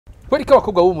kweri ko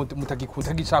abakobwa bo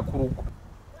mutagikunda gishaka urugo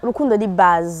urukundo ni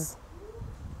base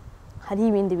hari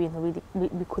ibindi bintu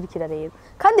bikurikira rero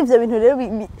kandi ivyo bintu rero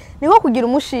ni nko kugira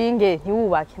umushinge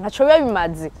ntiwubake ntaco biba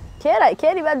bimaze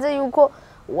kera ibaze yuko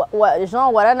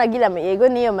Jean waranagira yego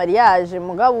niyo mariage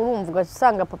mugabo urumva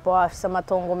ugasanga papa wafise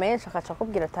amatongo menshi akaca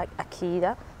akubwira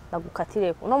akira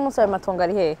ndagukatire uno munsi ayo matongo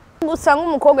ari hehe usanga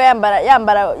umukobwa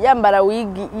yambara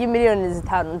wigi y'imiliyoni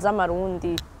 5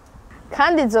 z'amarundi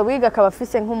kandi izo wiga akaba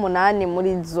afise nk'umunani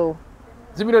muri zo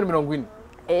z'imiliyoni 40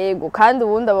 ego kandi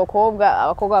ubundi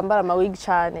abakobwa bambara amawigi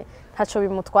cyane ntaco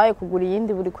bimutwaye kugura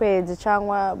iyindi buri kwezi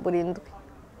cyangwa buri ndwi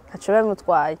ntaco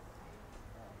bimutwaye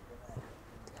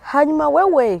hanyuma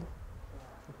wewe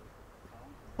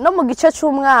no mu gice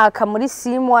cy'umwaka muri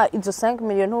simwa izo 5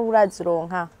 miliyoni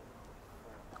urazironka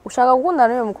ushaka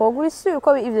gukundana n'uyu mukobwa uri si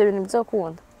uko ivyo bintu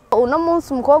bizokunda uno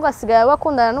munsi umukobwa asigaye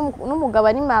bakundana n'umugabo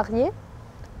ari marié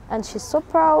and she's so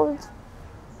proud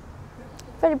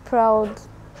very proud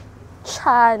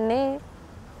cyane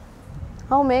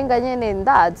aho umenga nyene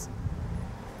ndazi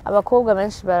abakobwa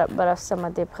benshi barafise ama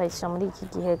depression muri iki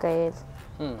gihe gael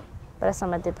barasa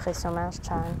ama depression menshi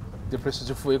cyane depression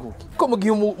zifuye kuki ko mu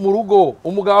gihe mu rugo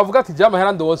umugabo avuga ati jya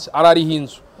amahera ndonse arariha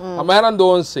inzu amahera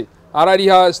ndonse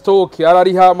arariha stock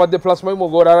arariha ama déplacement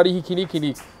y'umugore arariha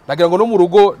ikini nagira ngo no mu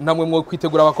rugo namwe mwo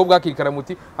kwitegura abakobwa hakirikana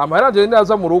muti amahera je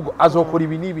ndaza mu rugo azokora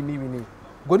ibi nibi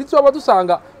ngo nitsoba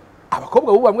dusanga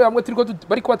abakobwa bo bamwe turiko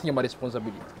bari kubatinya ama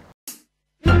responsibility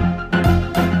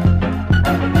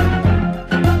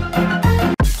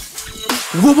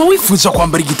woba wifuza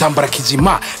kwambara igitambara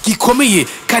kizima gikomeye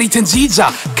karite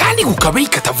nziza kandi kukabeyi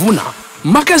katavuna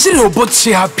Magazine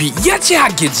Robot Happy yaje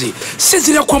hageze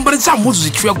sezera kwambara za mpuzu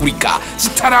zicuyagurika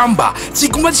zitaramba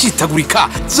ziguma zitagurika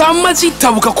zama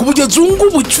zitabuka ku buryo zungu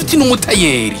bucuti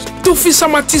n'umutayeri dufise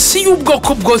amatisi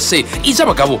y'ubwoko bwose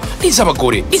iz'abagabo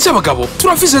iz'abagore iz'abagabo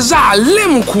turafise za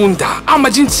lemukunda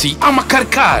amajinsi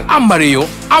amakarkar amareyo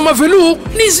amavelu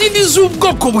n'izindi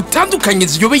z'ubwoko butandukanye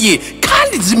ziyobeye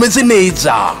kandi zimeze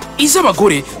neza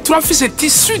iz'abagore turafise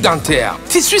tissu dentaire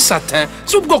tissu satin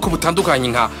z'ubwoko butandukanye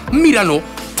nka Milano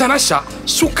Tanasha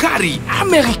Sukari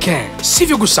Americain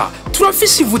sivyo gusa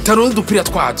turafise ivutaro n'udupira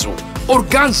twazo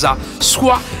organza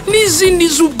soie n'izindi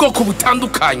z'ubwoko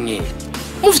butandukanye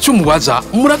mufite umubaza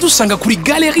muradusanga kuri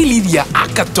Galerie Lilia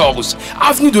A14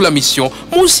 avenue de la Mission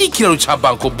munsi y'ikiraro ca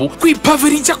Bankobu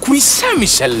kw'ipaverija kuri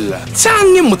Saint-Michel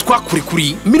canke mutwakuri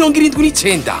kuri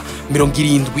 79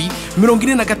 70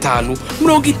 45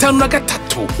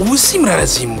 53 ubusimra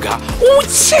razimbwa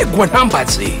ucegwa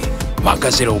ntambaze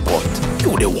Magazine Robot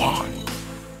you the one.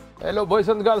 Hello boys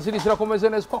and girls, ici la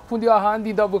commission est pas fondée à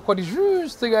handi d'abord quoi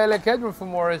juste gars cadre for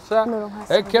Morissa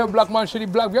et que black man chez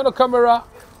black bien la caméra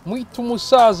muito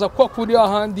musaza kwa kuri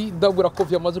ahandi ndabura ko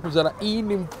vyamaze kuzana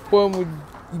ini mpomu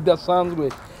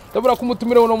idasanzwe ndabura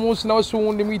kumutumira uno munsi nawe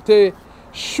sundi mwite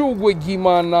Shugwe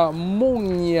Gimana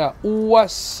MONIA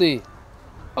uwase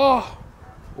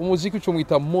umuziki cyo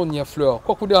mwita MONIA FLEUR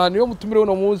kwa kuri ahandi yo mutumira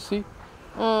uno munsi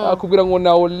akubwira ngo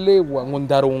naolewa ngo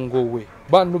ndarongowe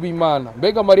bantu b'Imana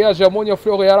mbega mariage ya MONIA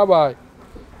FLEUR yarabaye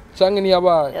canke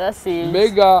ntiyabaye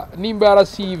mbega nimba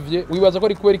yarasivye wibaza ko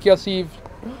ari kubera iki yasivye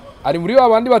ari muri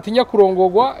babandi batinya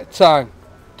kurongorwa cyane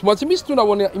tumaze imisi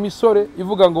tunabona imisore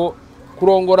ivuga ngo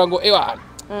kurongora ngo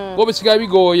ngo bisigaye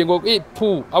bigoye ngo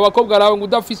abakobwa rawe ngo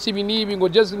udafise ibi nibi ngo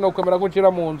Jesse no kamera ngo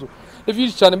cira mu nzu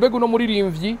nivyishi cyane mbega uno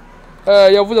muririmvyi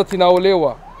yavuze ati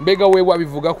naolewa mbega we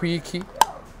wabivuga kwiki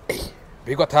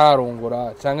mbega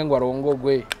atarongora cyangwa ngo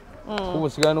arongogwe ubu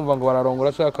sigaye numva ngo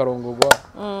bararongora cyangwa karongorwa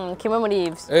kimwe muri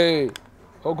ivyo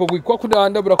uko gwikwa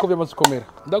kudanda burakovye amasikomera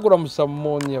ndagura musa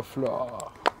MONIA FLEUR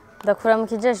ndakura mu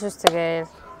kije juste gael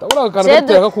ndabura kana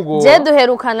gateka kugora je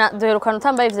duherukana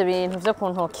utambaye ivyo bintu vyo ku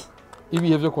ntoki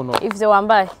ibihe vyo ku ntoki ivyo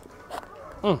wambaye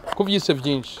kuvyise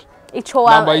vyinshi ico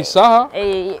wambaye isaha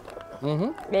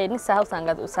ni saha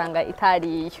usanga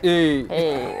itariyo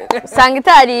usanga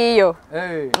itariyo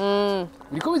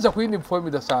uriko biza kuyindi form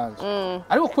idasanzwe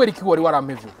ariko kwera iki wari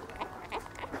warampevye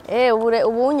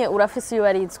ubunye urafise iyo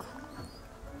barizwa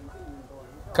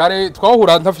kare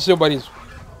twahura ntafise iyo barizwa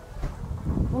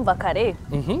umva kare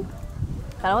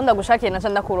kana ndagushakiye naca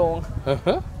ndakuronka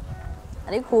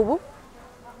ariko ubu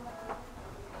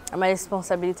ama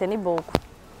responsabilité ni beaucoup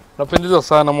napendeza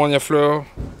sana MONIA FLEUR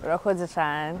urakoze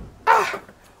cyane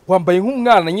wambaye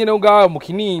nk'umwana nyene ngaho mu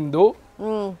Kinindo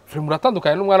Fremu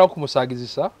muratandukanye n'umwana wo kumusagiza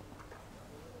isa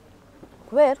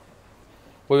kubera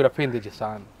wowe urapendeje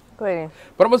sana kubera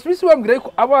baramutse bambwira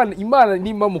yuko abana Imana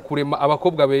nimba mu kurema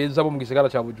abakobwa beza bo mu gisagara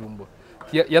ca Bujumbura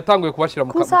yatanguye kubashira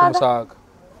mu kumusaga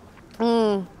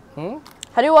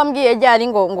hari wambwiye ryari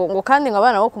ngo kandi ngo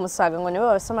abana bo kumusaga ngo nibo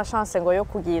bafise ama chance ngo yo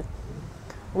kugira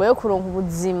wewe kuronka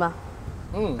ubuzima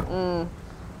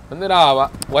none raba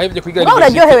wahevye kwiga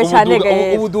uraryohewe cyane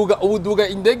gahe ubuduga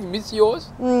indege imisi yose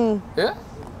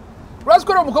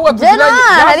Uraskora umukobwa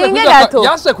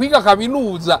yase kwiga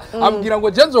kaminuza ambwira ngo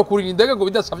je nzokurira indege ngo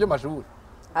bidasavye amashuri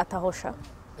atahosha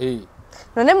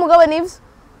none mugabo nivyo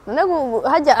none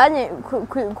hajya anye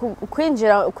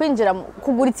kwinjira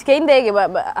kugura itike y'indege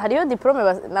hariyo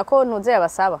diplome nako ntuze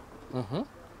yabasaba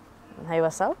ntayo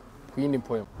basaba kwindi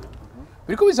poem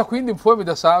biriko biza kwindi poem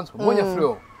bidasanzwe MONIA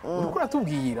FLEUR uriko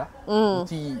uratubwira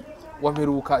uti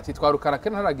wameruka ati twarukana ke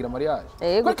ntaragira mariage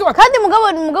kandi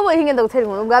mugabo hingenda gutera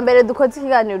inkuru bwa mbere dukoze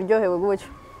ikiganiro uryohewe gutyo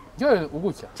ryohewe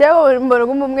ugucya cewe mbona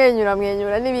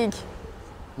umwenyura nibiki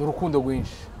n'urukundo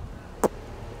rwinshi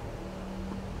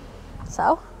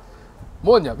sawa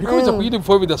MONIA biriko biza kwindi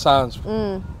poem bidasanzwe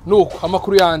nuko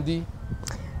amakuru yandi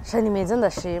shani meza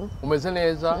ndashima umeze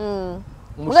neza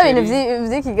Muga bintu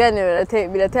vy'ikiganiro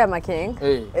birateye amakenga.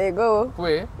 Ego.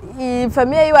 We.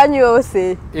 Ifamiye yiwanyu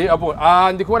yose. Abo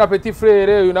ndi kubona petit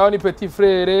frère, uyu nawe ni petit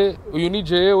frère, uyu ni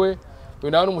jewe,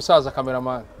 uyu nawe ni umusaza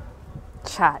cameraman.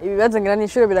 Cha, ibibazo ngira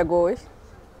n'ishuro biragoye.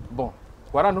 Bon,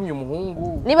 warantumye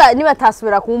umuhungu. Niba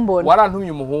tasubira kumbona.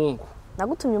 Warantumye umuhungu.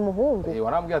 Nagutumye umuhungu.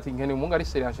 Warambwiye ati nkene umuhungu ari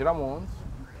serious ashira mu nzu.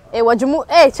 Wajumu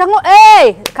chango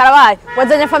karabaye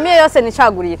wazanya familia yose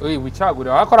nicagurira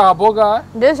wicagurira wakora haboga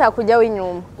nde nshaka kujya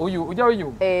w'inyuma uyu ujya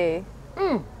w'inyuma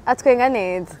atwenga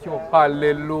neza yo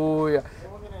haleluya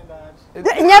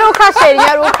nyaruka sheri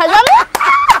nyaruka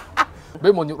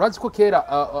Bemonye urazi ko kera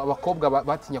abakobwa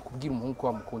batinya kubwira umuhungu ko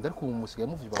bamukunda ariko ubu musigaye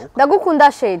muvyibaho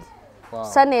ndagukunda sheri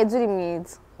sa neza uri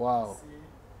mwiza wow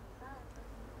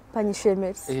Panyishe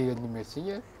merci. Ni merci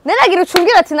nye. Neragira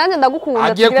ucumbwira ati nanje ndagukunda.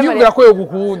 Agiye kwiyumvira ko yo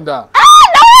gukunda.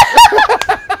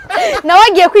 Nawe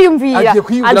agiye kwiyumvira.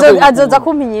 Azoza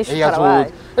kumpinyisha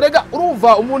karabaye. Rega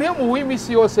urumva umuntu yo muhuye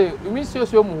imisi yose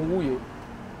yo muhuye.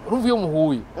 Urumva yo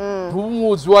muhuye.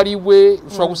 Ntumuzi wari we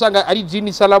ushobora gusanga ari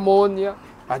Jini Salamonia.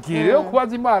 Agiye rero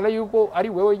kubaza Imana yuko ari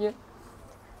wewe nye.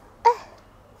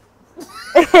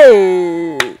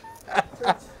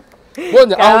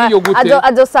 Bonye aho niyo gute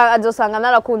azosanga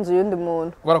narakunze uyundi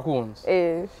muntu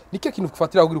barakunze nike kintu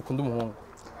kufatira kugira ukunda umuhungu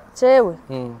cewe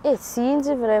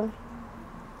sinzi vraiment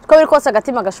ko biri kose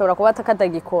agatima gashobora kuba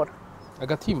atakadagikora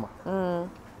agatima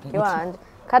kiwanje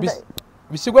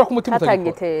bisigura ko umutima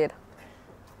utagitera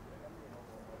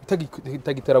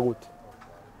utagitera gute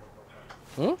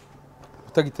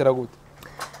utagitera gute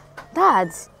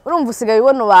ndazi urumva usigaye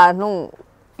ubona abantu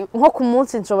nko ku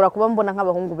munsi nshobora kuba mbona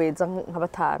nk'abahungu beza nka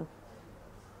batanu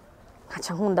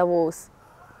nkaca nkunda bose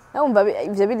numva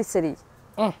ivyo biri seriye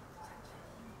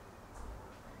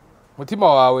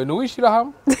mutima wawe nuwishira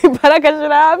hamwe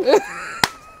barakashira hamwe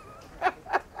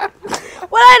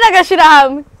waraye nagashira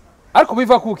hamwe ariko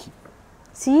biva kuki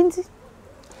sinzi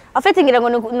afite ngira ngo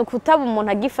nukutaba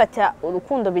umuntu agifata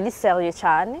urukundo biri seriye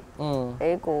cyane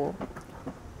ego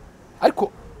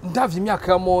ariko ndavye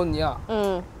imyaka ya MONIA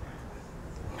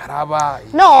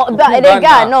no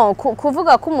rega no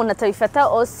kuvuga ko umuntu atabifata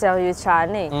au sérieux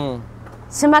cyane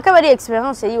simaka bari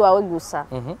experience yiwawe gusa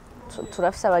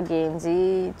turafise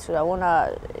abagenzi turabona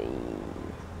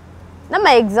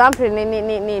nama example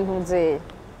ni ntuze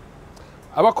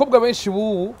abakobwa benshi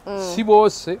bubu si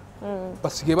bose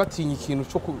basigaye batinya ikintu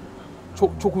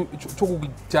cyo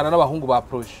kujyana n'abahungu ba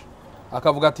proche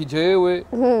akavuga ati jewe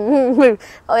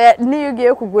oya niyo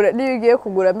ugiye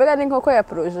kugura mbega ni nkoko ya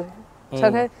proche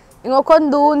cyane inkoko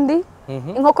ndundi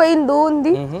inkoko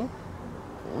y'indundi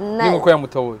n'inkoko ya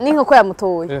mutoyi n'inkoko ya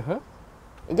mutoyi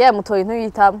ijya ya mutoyi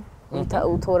ntuyitamo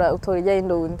utora ijya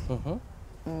y'indundi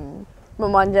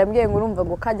mama wanje yambwiye ngo urumva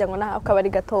ngo kajya ngo naho akaba ari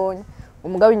gatonya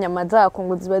umugabo inyama zako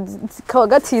ngo ziba zikaba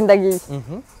gatsindagiye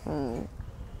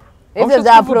ivyo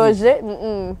bya projet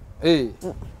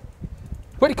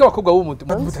kweri ko abakobwa b'umuntu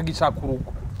mutagishaka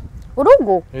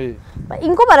urugo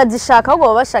ingo barazishaka ahubwo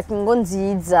baba bashaka ingo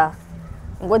nziza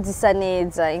ingo zisa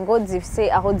neza ingo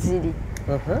zifise aho ziri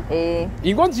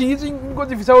ingo nziza ingo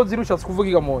zifise aho ziri ushatse kuvuga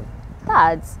igamone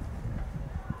tazi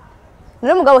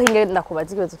none mugabo hinge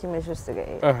ndakubaza ikibazo kimeshe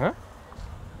usigaye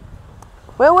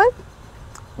wewe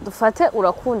dufate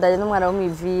urakundanye n'umwana wo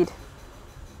mwivire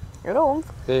rero wumva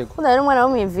ukundanye n'umwana wo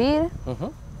mwivire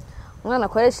umwana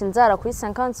akoresha inzara kuri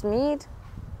 50,000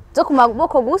 zo ku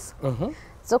maboko gusa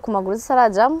zo ku maguru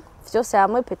zisarajamo vyose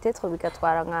hamwe peut-être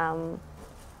bigatwara nka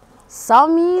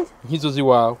 100,000 nk'izo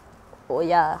ziwawe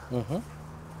oya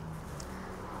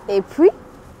et puis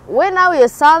we nawe iyo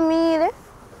 100,000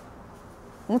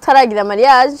 mutaragira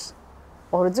mariage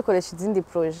uruzikoresha izindi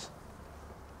projet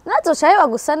nazo chaye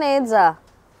gusa neza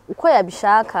uko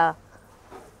yabishaka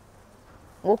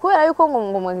ngo kubera yuko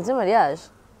ngo mwagize mariage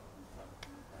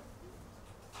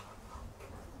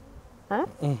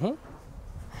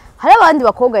hari abandi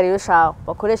bakobwa rero shaho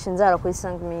bakoresha inzara kuri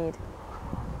 5000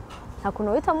 nta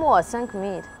kuntu witamo wa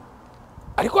 5000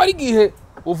 ariko hari igihe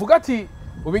uvuga ati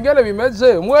ubingene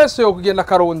bimeze umwe wese yo kugenda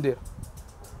karondera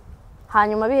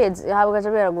hanyuma biheze habwaje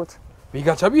bera gute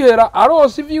bigaca bihera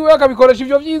arose ivyiwe akabikoresha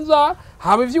ivyo vy'inzara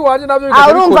hama ivy'iwanje navyo bigaca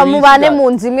bikora urumva mubane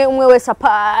mu nzimwe umwe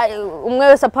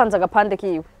wese apanze agapande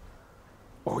kiwe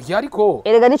oya ariko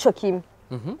erega nico kimwe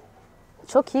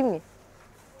ico kimwe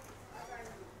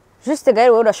juste gari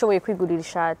wewe urashoboye kwigurira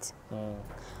ishati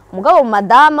mugabo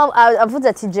madama avuze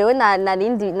ati jewe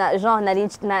narindi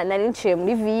narinciye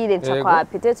muri ville nca kwa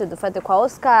peut-être dufate kwa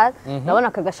Oscar ndabona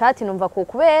akagashati numva ko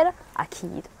kubera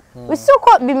akira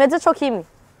bisuko bimeze co kimwe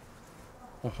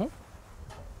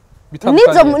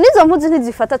nizo mpuzi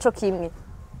ntizifata co kimwe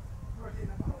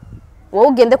wowe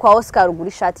ugende kwa Oscar ugura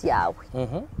ishati yawe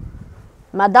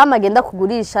madama agenda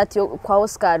kugurira ishati kwa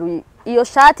Oscar iyo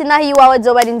shati naho iwawe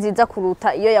zoba ari nziza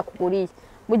kuruta iyo yakuguriye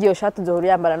mugiye iyo shati uzohora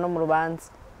yambara no mu rubanza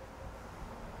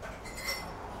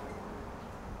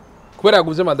kubera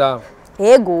yaguze madama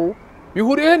yego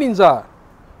bihuriye n'inzara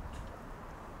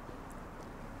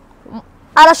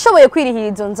arashoboye kwirihira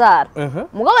izo nzara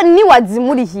mugabo ni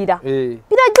wazimurihira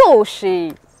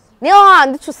biraryoshe niyo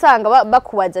handi uca usanga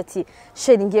bakubaza ati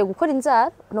sheri ngiye gukora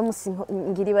inzara no musi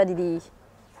ngira ibaririye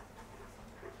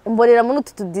umborera muri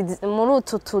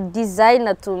utu tu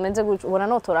design tumeze gutyo ubona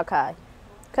notora kaye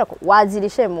kako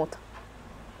wazirishe muta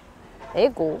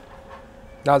ego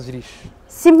nazirishe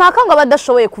simpaka ngo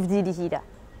abadashoboye kuvyirihira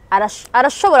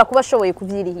arashobora kuba ashoboye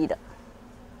kuvyirihira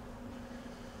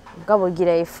mugabo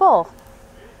gira effort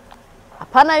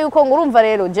apana yuko ngurumva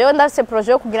rero jewe ndafise projet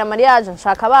yo kugira mariage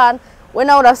nshaka abana we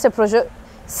nawe urafise projet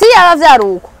si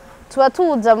yaravyaruko tuba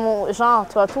tuza mu genre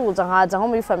tuba tuza nkaza nko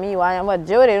muri famille wanya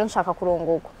jewe rero nshaka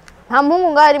kurongorwa nta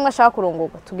mpungu ngari rimwe ashaka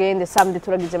kurongorwa tugende samedi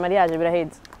turagize mariage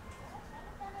biraheze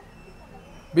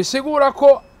bisigura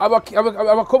ko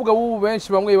abakobwa b'ubu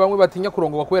benshi bamwe batinya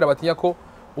kurongorwa kubera batinya ko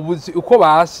uko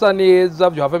basa neza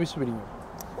byo hava bisubira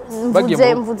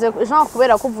inyuma mvuze genre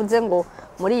kubera ko uvuze ngo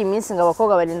muri iyi minsi ngo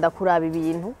abakobwa barinda kuraba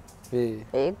ibintu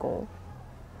yego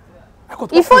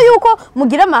ifo yuko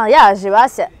mugira mariage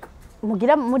basi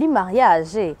mugira muri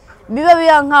mariage biba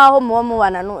biya nkaho muba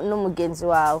mubana n'umugenzi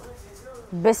wawe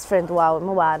best friend wawe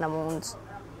mubana mu nzu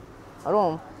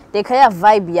urumva reka ya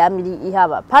vibe yamiri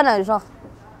ihaba pana genre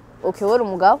okay wari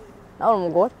umugabo nawe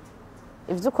umugore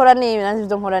ivyo ukora nibi nanjye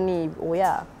ivyo nkora nibi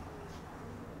oya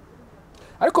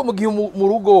ariko mu gihe mu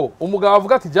rugo umugabo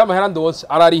avuga ati jya amahera ndonse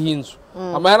arariha inzu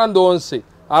amahera ndonse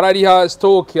arariha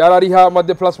stock arariha ama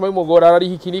déplacement y'umugore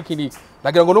arariha iki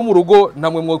nagira ngo no mu rugo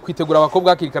namwe mwo kwitegura abakobwa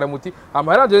hakirikana muti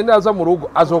amahera je ndaza mu rugo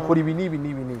azokora ibi nibi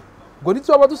ngo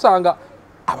nizoba dusanga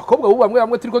abakobwa ubu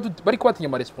bamwe turiko bari kubatinya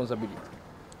ama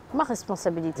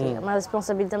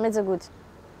responsabilité ameze gute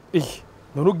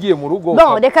none ugiye mu rugo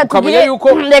ukamenya yuko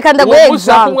reka ndaguhe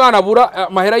example umwana abura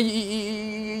amahera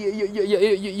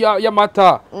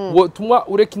y'amata tumwa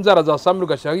ureka inzara za samira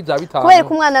ugashaka iza bitanu kweri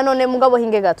ku mwana none mugabo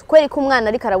hinge gato kweri ku mwana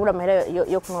ari karabura amahera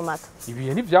yo kunywa amata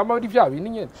ibiye ntivyama ari vya bintu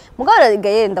nyene mugabo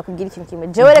ragaye ndakubwira ikintu kimwe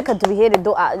jewe reka tubihere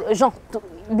do Jean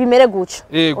bimere guca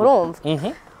urumva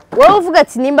wowe uvuga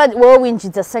ati nimba wowe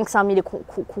winjiza 500,000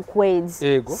 ku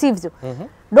kwezi sivyo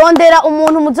rondera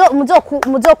umuntu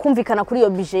muzokumvikana kuri iyo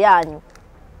budget yanyu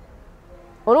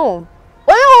urumva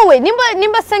wowe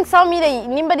nimba 500,000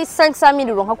 nimba ari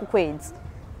 500,000 uronka ku kwezi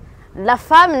la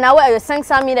femme nawe ayo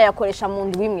 500,000 yakoresha mu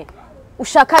ndwi imwe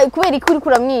ushaka kubera ikuri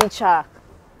kuramwica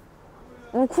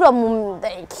ukura mu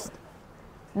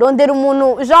rondera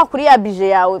umuntu genre kuri ya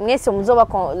budget yawe mwese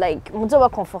muzoba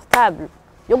confortable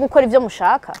yo gukora ivyo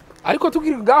mushaka ariko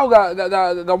tugira ngaho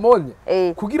gamonye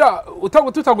kugira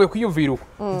tutanguye kwiyumvira uko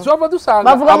izova dusanga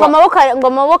bavuga ngo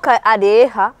amaboko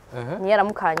areha ni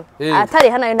yaramukanye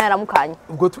atareha nayo ntaramukanye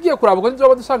ubwo tugiye kuraba ngo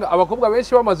izova dusanga abakobwa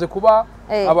benshi bamaze kuba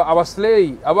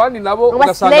abaslay abandi nabo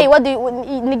ugasanga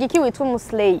ni giki witwa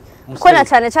umuslay kuko na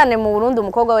cyane mu Burundi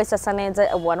umukobwa wese asa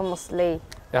neza ubu ari umuslay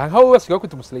nkaho wese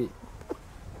kwita umuslay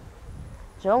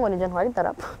jewe ngo nije ntwari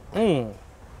darapo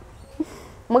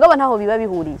mugabo ntaho biba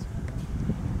bihuriye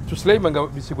tuslay manga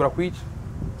bisigura kwica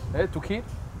tukira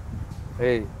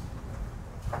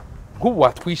ngubu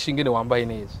watwishe ingene wambaye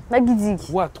neza nagize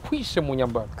iki watwishe mu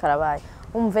nyambaro karabaye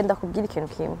umve ndakubwira ikintu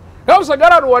kimwe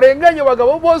Usagara warenganye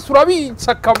bagabo bose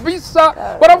urabica kabisa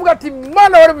baravuga ati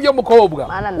mana wari byo mukobwa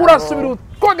urasubira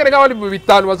utwongere nk'abandi mu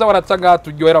bitanu baza baraca ngaha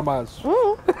turyohera amaso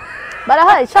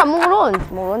barahari cha mu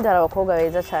Burundi hari abakobwa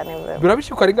beza cyane bure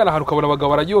birabishyuka ringana ahantu ukabona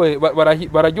abagabo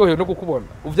bararyohewe no kukubona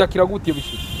uvyakira gutiye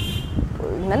bishika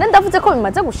nane ndavuze ko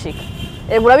bimaze gushika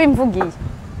urabimvugiye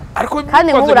ariko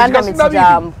kandi mu burandamiza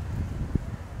ijambo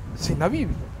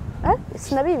sinabibi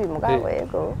sinabibi mugabo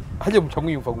yego haje muca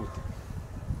mwiyumva gute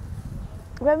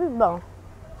biba bon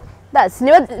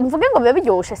mvuge ngo biba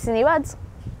biryoshe sinibaza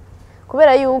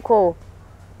kubera yuko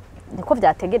niko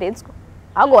vyategerezwa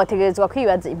ahubwo wategerezwa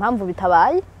kwibaza impamvu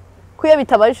bitabaye kuyo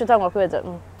bitabaye uco utangwa kwibaza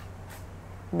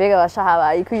mbega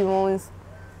bashahabaye ko uyu munsi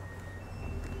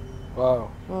wow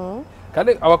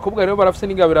kandi abakobwa rero barafise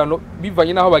n'ingabirano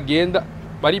bivanye naho bagenda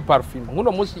bari parfum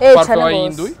nkuno munsi parfum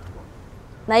wahinduye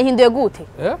nayihinduye gute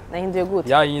nayihinduye gute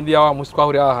yayindi ya wa munsi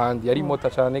twahuriye ahandi yari mota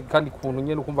cyane kandi kuntu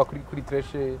nyene ukumva kuri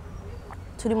treshe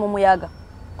turi mu muyaga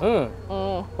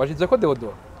washize ko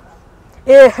deodora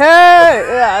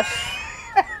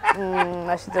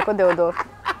nashize ko deodora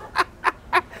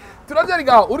turavyari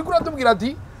ngaho uri kuratubwira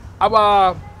ati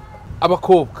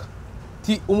abakobwa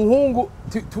ti umuhungu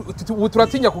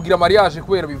turatinya kugira mariage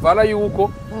kubera bivana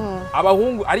yuko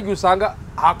abahungu ari usanga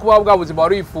hakuba bwa buzima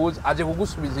wari wifuza aje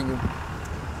kugusubiza inyuma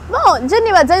bon je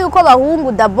nibaza yuko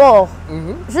abahungu d'abord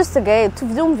juste gaye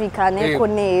tuvyumvikane ko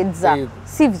neza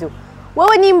sivyo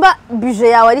wewe nimba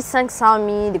budget yawe ari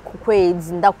 500,000 ku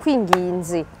kwezi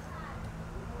ndakwinginze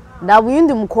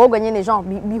ndabuyundi mukobwa nyene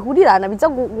genre bihurirana biza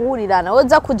guhurirana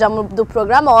woza kuja mu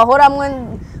programme wahoramwe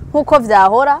nkuko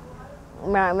vyahora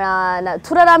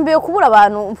turarambiye kubura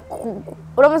abantu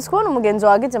uramaze kubona umugenzi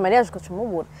wagize mariage ko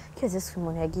cumubura keze si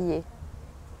umuntu yagiye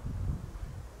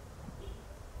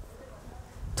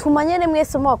tumanyene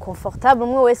mwese mu comfortable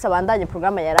umwe wese abandanye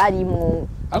programme yararimwo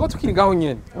ako tukiri ngaho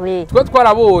nyene twe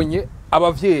twarabonye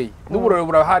abavyeyi n'uburore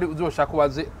burahari uzoshaka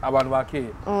ubaze abantu bakera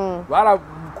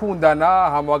barakundana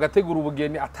hama bagategura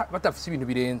ubugeni batafise ibintu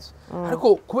birenze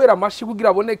ariko kubera amashi kugira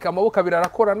aboneke amaboko abiri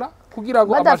arakorana kugira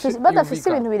ngo badafise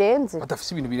ibintu birenze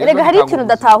erega hari ikintu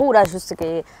datahura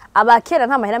juste abakera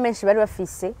nta mahera menshi bari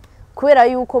bafise kubera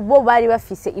yuko bo bari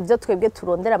bafise ivyo twebwe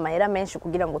turondera amahera menshi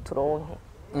kugira ngo turonke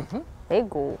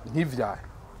ego ntivyaye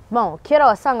bon kera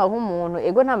wasanga nk'umuntu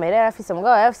ego nta mahera yarafise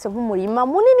mugabo yarafise nk'umurima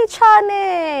munini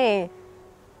cane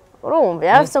urumva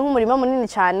yarafise nk'umurima munini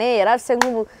cane yarafise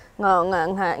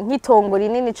nk'itongo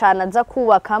rinini cane aza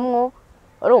kubakamwo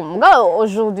urumva mugabo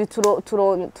aujourd'hui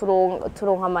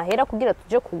turonka amahera kugira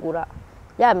tuje kugura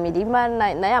ya mirima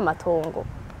na ya matongo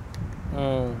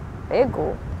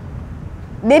ego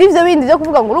rero ivyo bindi vyo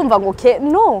kuvuga ngo urumva ngo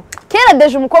no kera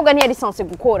deje umukobwa ntiyari censé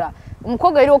gukora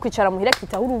umukobwa yari wo kwicara muhira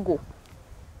kitaho urugo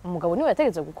umugabo niwe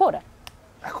yategetse gukora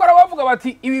akora bavuga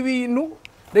bati ibi bintu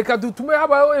reka dutume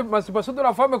habaho emancipation de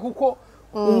la femme kuko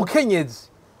umukenyezi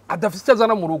adafite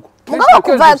azana mu rugo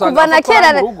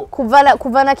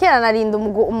kuva na kera narinda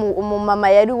umumama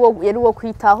yari wo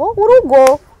kwitaho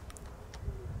urugo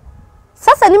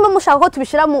sasa nimba mushaka ko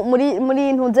tubishira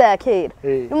muri ntuze ya kera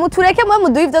mutureke mwe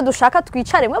muduhe ivyo dushaka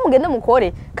twicare mwe mugende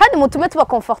mukore kandi mutume tuba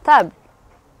comfortable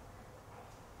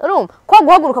urumva ko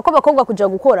guhaguruka ko abakobwa kuja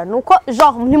gukora nuko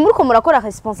genre ntimuriko murakora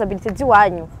responsabilité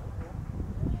ziwanyu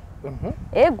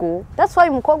ego that's why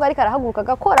umukobwa ariko arahaguruka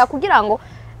agakora kugira ngo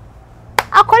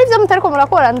akora ivyo mutariko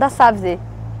murakora ndasavye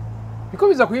biko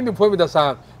biza kuyindi point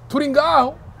bidasanzwe turi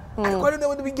ngaho ariko ari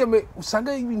n'abandi bigeme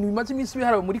usanga ibintu bimaze iminsi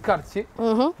biharawe muri quartier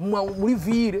muri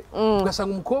ville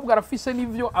ugasanga umukobwa arafise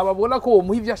n'ivyo ababona ko wo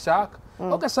muha ivyo ashaka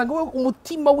ugasanga we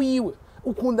umutima wiwe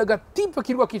ukunda gatipe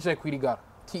kirwa kicaye kwirigara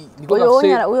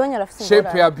uyonya arafise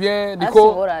shape ya bien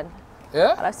niko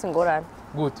arafise ingorane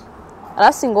gute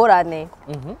arafise ingorane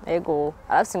ego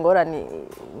arafise ingorane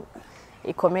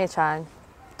ikomeye cyane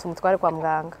tumutware kwa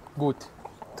muganga gute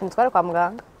tumutware kwa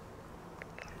muganga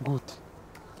gute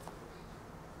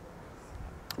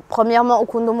premièrement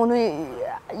ukunda umuntu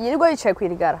yirirwa yicaye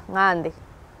kwirigara nkande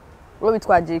uwo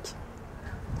bitwaje iki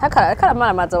hakaramara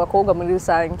abakobwa muri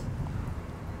rusange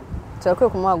turakwiye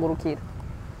kumuhagurukira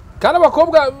kandi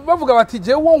abakobwa bavuga bati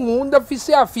je wo nkunda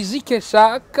afise ya physique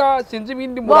shaka sinzi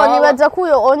ibindi muraba bo nibaza ko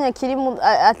uyo onye kiri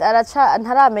araca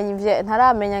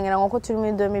ntaramenya ngira ngo ko turi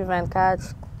muri 2024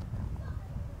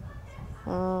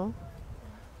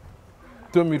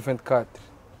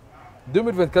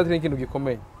 2024 ni ikintu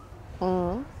gikomeye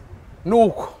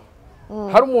nuko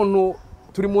hari umuntu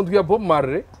turi mu ndwi ya Bob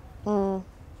Marley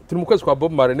turi mu kwezi kwa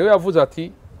Bob Marley niwe yavuze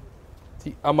ati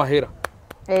amahera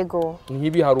ego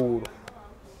ntibiharuro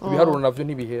ibiharuro navyo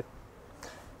ntibihera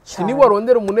ni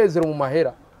warondera umunezero mu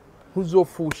mahera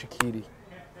ntuzofushikiriye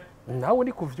nawe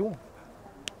ni kuvyumva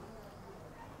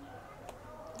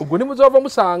ubwo nimuzova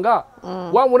musanga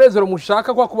wa munezero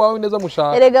mushaka kwa kubaho neza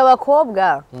mushaka erega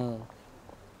abakobwa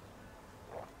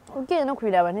ugiye no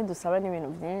kubiraba ntidusaba n'ibintu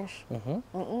byinshi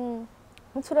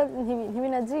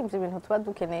ntibinazimvye ibintu tuba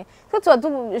dukeneye tuba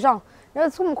genre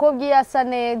niba umukobwa iyo asa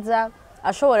neza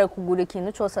ashobora kugura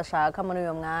ikintu cyose ashaka muri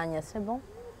uyo mwanya c'est bon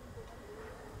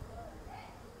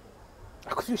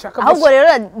ahubwo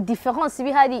rero difference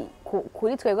bihari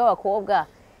kuri twebwe abakobwa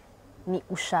ni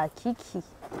ushaka iki.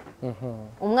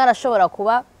 Umwe arashobora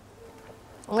kuba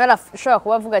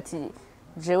avuga ati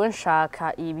jewe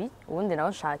nshaka ibi, ubundi nawe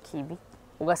nshaka ibi,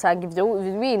 ugasanga ivyo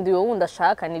bindi wowe wundi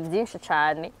ashaka ni byinshi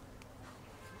cyane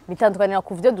bitandukanira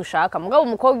ku vyo dushaka. Mugabo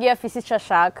umukobwa iyo afise ico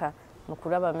ashaka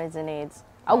nukuri aba ameze neza,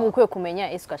 ahubwo ukwiye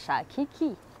kumenya ese ashaka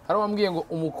iki. Hari wambwiye ngo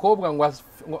umukobwa ngo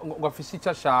afise ico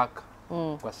ashaka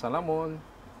ngo asa na Moni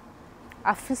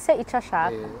afise ico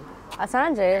ashaka asa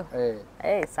na jewe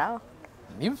sawa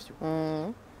nivyo.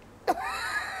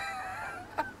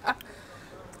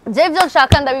 Je ivyo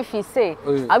nshaka ndabifise,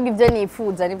 ahubwo ivyo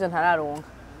nifuza nivyo ntararonka.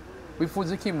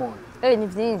 Wifuza iki Moni? Ni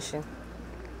vyinshi.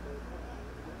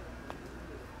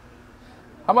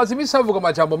 Amaze imisi bavuga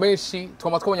amajambo menshi,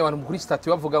 twama twabonye abantu kuri stati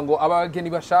bavuga ngo abageni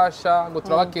bashasha ngo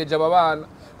turabakeje aba bana,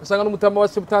 ugasanga n'umutama wa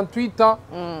 78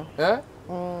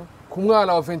 ku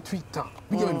mwana wa 28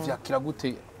 bijya bintu vyakira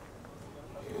gute?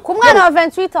 Ku mwana wa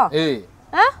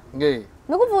 28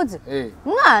 nukuvuze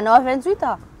umwana wa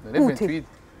 28 gute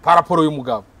paraporo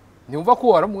y'umugabo ntiumva ko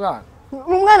wari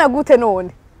umwana gute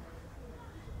none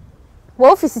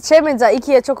wowe ufise icemeza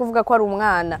ikiye cyo kuvuga ko ari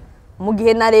umwana mu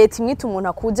gihe na leta imwita umuntu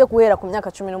akuze guhera ku myaka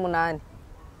 18.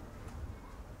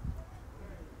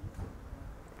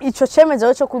 Ico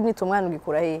cemeza cyo kumwita umwana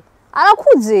ugikura he?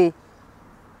 Arakuze.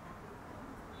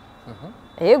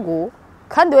 Ego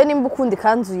kandi we nimba ukundi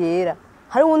kanzu yera,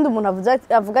 hari wundi umuntu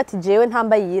avuga ati jewe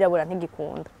ntambaye yirabura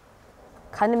ntigikunda,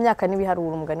 kandi imyaka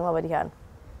nibiharura umugani w'abari hano.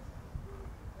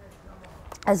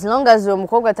 As long as uwo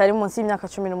mukobwa atari munsi y'imyaka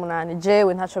 18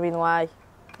 jewe ntaco binwaye.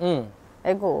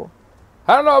 Ego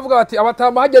hano bavuga bati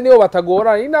abatama hajya niyo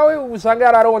batagora, nawe usanga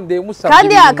yararondeye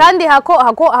musabye kandi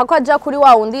hako aja kuri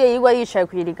wa wundi yigwa yicaye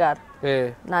kwirigara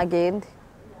nagende.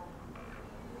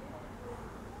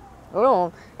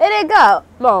 Erega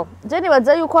bon je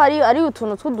nibaza yuko ari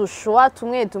utuntu tw'udushwa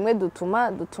tumwe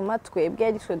dutuma twebwe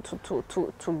ari twe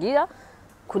tugira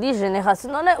kuri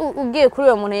generation. None ugiye kuri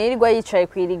uwo muntu yirigwa yicaye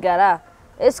kwirigara,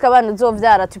 eske abantu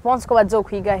uzovyara tu penses ko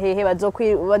bazokwiga hehe,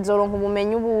 bazoronka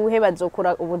ubumenyi ubuhe,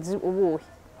 bazokura ubuhe?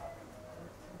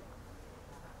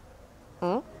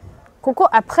 Kuko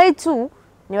après tout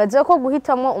nibaza ko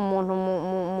guhitamo umuntu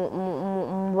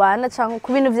mu bana cyangwa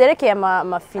ku bintu vyerekeye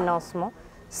ama financement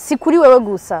si kuri wewe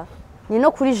gusa, ni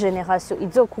no kuri generation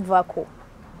izokuvako.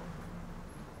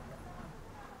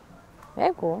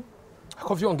 Ego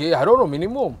ako vyongeye haroro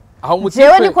minimum aho umutipe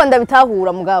jewe niko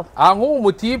ndabitahura mugabo aho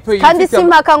umutipe kandi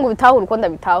simpaka ngo bitahura uko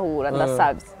ndabitahura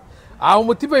ndasabye aho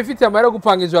umutipe ifite amara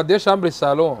gupangizwa de chambre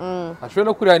salon ashobora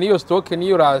no kurira niyo stock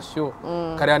niyo ratio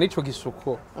kare nico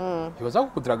gisuko ibaza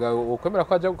kukudiraga ukwemera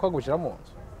ko aje gushira mu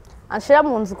nzu ashira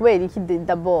mu nzu kubera iki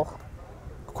d'abord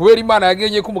kubera Imana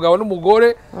yagenye ko umugabo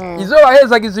n'umugore izo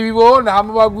bahezagiza ibibona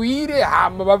hama bagwire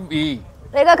hama bavi.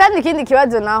 Rega kandi ikindi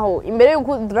kibazo naho imbere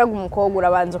yuko draga umukobwa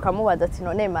urabanza ukamubaza ati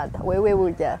none mada wewe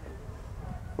burya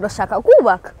urashaka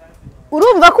kubaka,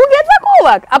 urumva kugeza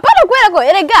kubaka apana kwera ko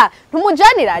erega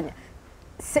ntumujaniranya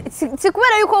si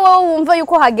kubera yuko wowe wumva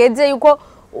yuko hageze yuko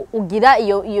ugira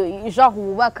iyo ijo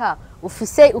hubaka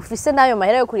ufise nayo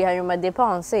mahera yo kuri hanyuma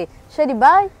dépenser chérie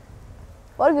bye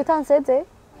wari gutanseze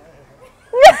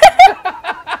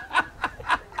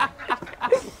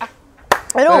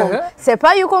c'est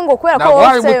pas yuko ngo kwera ko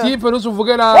wose mutipe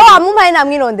nuzuvuge na amumpaye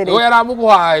namwirondere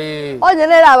yaramuguhaye onye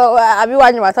nera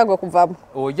abiwanyu batagwa kuvamo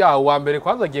oya uwa mbere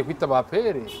kwanza agiye kwita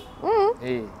bapere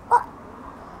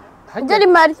hajya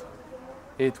mari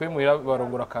twe muhira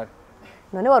barongora kare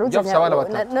none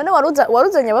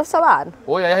waruzanye bafise abana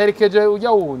oya yaherekeje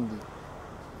ujya wundi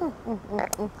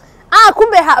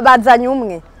kumbe bazanye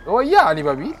umwe oya ni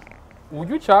babiri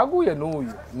ujya ucaguye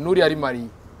n'uyu nuri ari Maria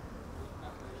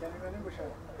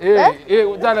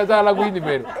zana guhindi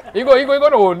mbere ingo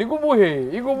no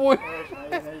nigumuhe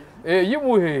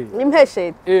yimuhe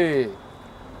impeshe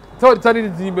tari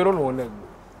zimbero none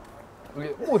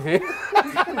muhe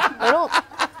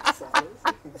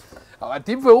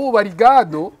abatipe ubu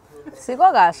barigado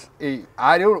siko gasha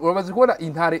ari uramaze kubona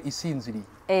intare isinziriye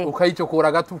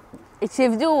ukayicokora gatuku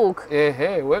ikivyuka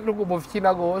we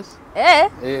n'umufyina gose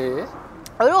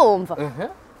urumva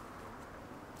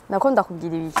nakunda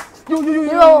kugira ibi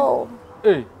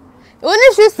uni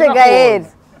juste Gaël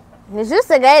ni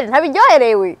juste Gaël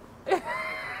ntabiryoherewe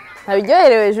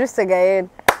juste Gaël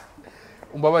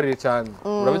umbabarire cyane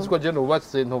urabizi ko je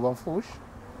nubatse ntoba mfushe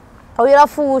aho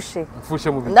yarafushe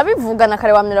mfushe mu bihe ndabivuga na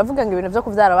kare wamye ravuga ngo ibintu byo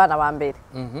kuvyara abana ba mbere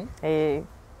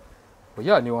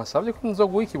oya ni wasabye ko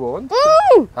nzoguha ikibondo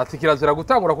ati kirazira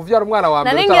gutangura kuvyara umwana wa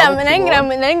mbere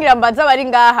naringira mbaza bari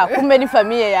ngaha kumbe ni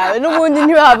famille yawe n'ubundi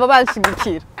ntibahava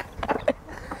banshigikira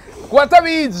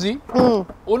Kuwatabizi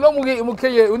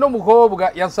uno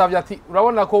mukobwa yansavye ati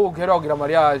urabona ko ukera kugira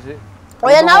mariage.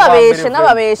 Oya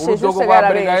nababeshe juste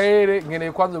garabeshe.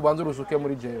 Nkeneye kwanza ubanze urusuke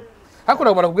muri jewe. Hakuna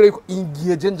kumara kubwira yuko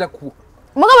ingiye je nja ku.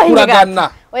 Mugabo hinge gato.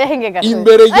 Oya hinge gato.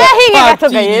 Imbere ya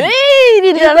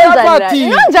party.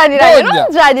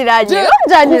 Nunjaniranye.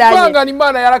 Kuvanga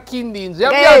Imana yarakindinze.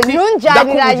 Yabyati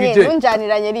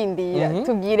nunjaniranye rindira.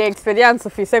 Tubwire experience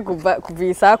ufise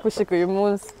kuvisa kushika uyu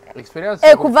munsi.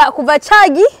 Experience. Kuva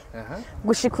cagi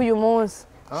gushika uyu munsi.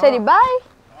 Sheri bye.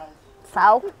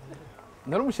 Sawa.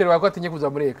 Nari umusheri wako atinye kuza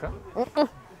muri ekra.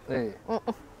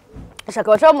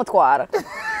 Shaka bacha bamutwara.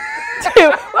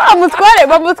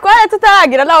 Bamutware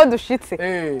tutaragira naho dushitse.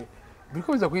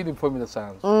 Biriko biza kuyindi informe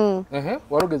ndasanzwe.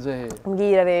 Warugeze he?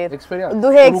 Mbwira rero. Experience.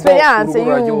 Duhe experience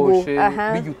y'ubu.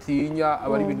 Bijutinya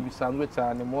abari ibintu bisanzwe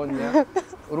cyane Monia.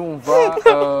 Urumva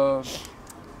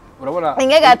urabona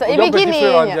ingegato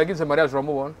ibigininya yagize mariage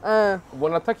uramubona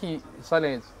ubona ataki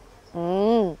saneza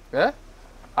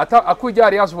ata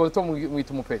akujyari yasoboye to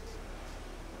mwita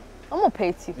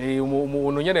umupeti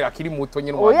umuntu nyene akiri muto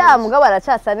nyene oya mugabo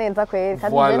aracasa neza kweri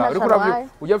kandi je ndashaka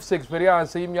ujya afise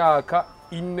experience y'imyaka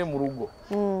 4 mu rugo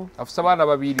afise abana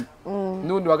babiri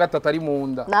nundi wa gatatu ari mu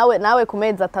nda nawe ku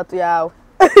mezi 3 yawe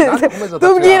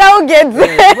tubwira ugeze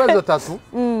ku mezi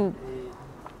 3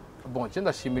 bon je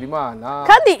ndashimira Imana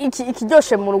kandi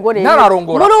ikiryoshe mu rugo rero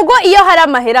mu rugo iyo hari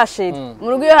amahera sheri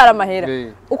mu rugo iyo hari amahera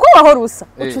uko wahora usa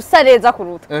usa neza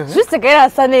kuruta juste gera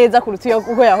asa neza kuruta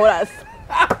uko yahora asa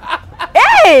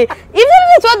ivyo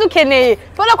ni twa dukeneye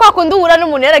fona kwa kundi uhura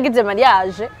n'umuntu yaragize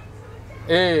mariage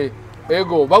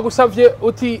ego bagusavye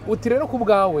uti rero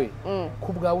kubwawe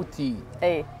uti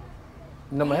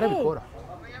n'amahera bikora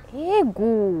yego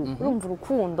urumva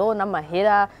urukundo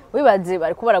n'amahera wibaze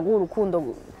bari ko baraguha urukundo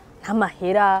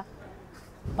n'amahera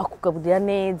bakugaburira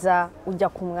neza ujya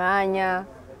ku mwanya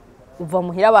uva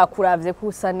muhira bakuravye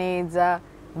kusa neza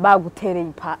bagutereye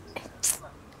ipa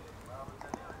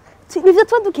nivyo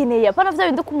twa dukeneye apana vya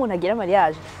bindi ko umuntu agira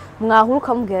mariage mwahura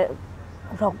ukamubwira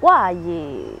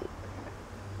uragwaye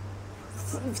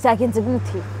vyagenze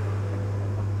gute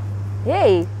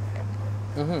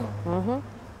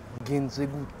genze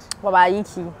gute wabaye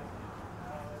iki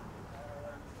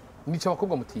nico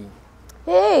abakobwa mutinya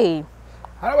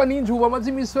haraba ninju bamaze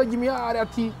imisi bajya imihari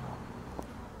ati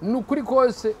nukuri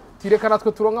kose tireka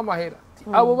natwe turonka amahera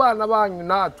abo bana banyu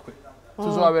natwe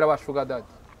tuzobabera bashuga dadi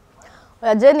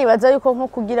oya je nibaza yuko nko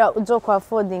kugira uzo kwa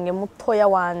affording mutoya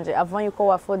wanje avant yuko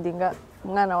wa affordinga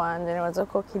umwana wanje nibaza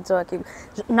ko kizoba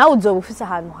nawe uzoba ufise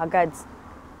ahantu hagaze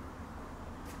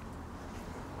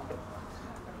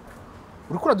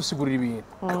uriko uradusigurira ibintu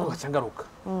ariko bacangaruka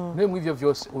niwe mu ivyo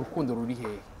vyose urukundo ruri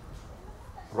hehe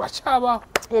ruracabaho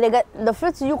erega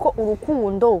ndafite yuko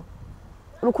urukundo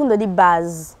ni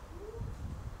base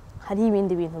hari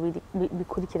ibindi bintu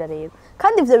bikurikira rero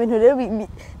kandi ivyo bintu rero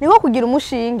niho kugira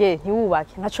umushinge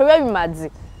ntiwubake ntaco biba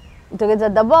bimaze utogeza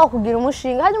d'abord kugira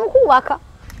umushinge hanyuma ukubaka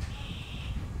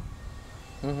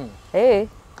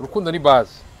urukundo ni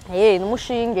base ni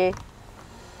umushinge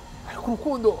ariko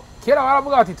urukundo kera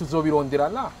baravuga ati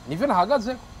tuzobironderana nivyo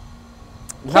nahagaze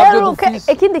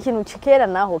ikindi kintu kera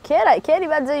naho kera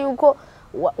ibaze yuko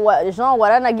Jean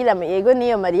waranagira yego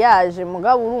niyo mariage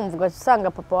mugabo urumva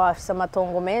ugasanga papa wafise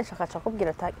amatongo menshi akaca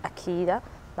akubwira akira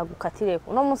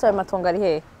ndagukatireko no munsi ayo matongo ari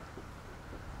hehe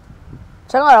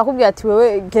cyangwa arakubwira ati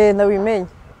wewe genda wimenye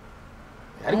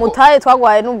umutaye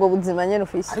twagwaye n'ubwo buzima nyene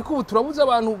ufise ariko ubu turabuze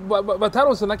abantu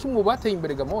bataronse na kimwe bateye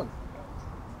imbere gamone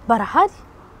barahari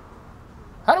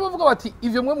hari bavuga bati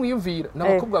ivyo mwe mwiyumvira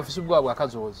n'abakobwa bafise ubwabo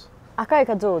bakazoza akaye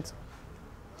kazoza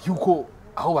yuko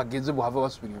aho bageze buhava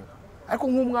basubira inyuma ariko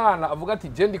nk'umwana avuga ati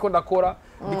je ndiko ndakora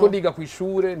ndiko ndiga ku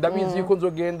ishure ndabizi yuko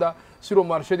nzogenda sur le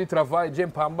marché du travail je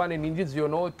mpambane ninjize iyo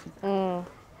noti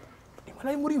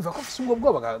imana murimva ko afise ubwo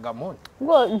bwoba gamone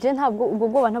ngo je ntabwo ubwo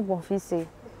bwoba ntabwo mfise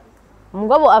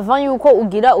mugabo avant yuko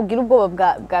ugira ubwoba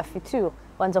bwa futur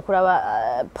wanza kuraba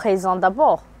présent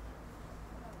d'abord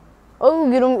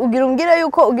ugira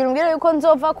yuko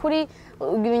nzova kuri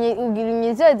ugira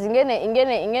unyizeze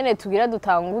ingene tugira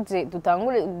dutanguze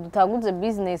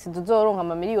business tuzoronka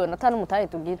amamiliyoni atanu mutahe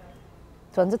tugira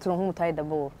tubanze turonka umutahe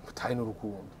d'abord mutahe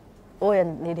n'urukundo oya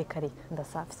nereka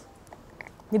ndasavye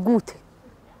ni gute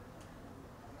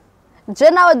je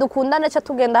nawe dukundane cha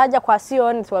tugenda hajya kwa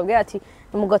Sioni tubabwira ati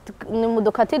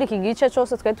nimudukatira iki gice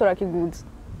cyose twe turakiguza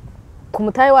ku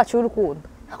mutahe wacu w'urukundo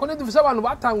ako ne dufise abantu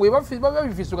batanguye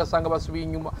babifise ugasanga basubiye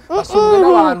inyuma basubwe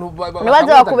n'abantu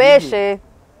baza bakubeshe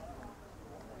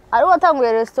ari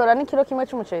watanguye restaurant n'ikiro kimwe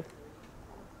cy'umuceri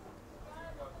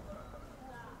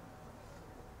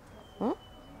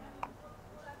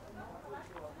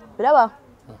biraba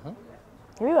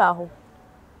ntibibaho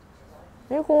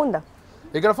ntibikunda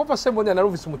Egera fopa se MONIA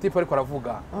narumvise umutipe ariko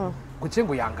aravuga guke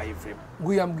ngo yangaye vrema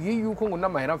ngo yambwiye yuko ngo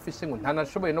n'amahera mfise ngo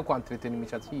ntanashoboye no kwentretenir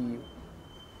imishatsi yiwe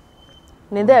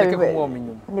ninde yabivuze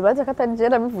nibaze ko atari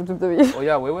jera bivuze ibyo bintu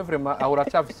oya wewe vrema aho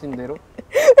uracafise indero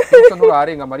cyo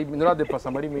nturarenga mari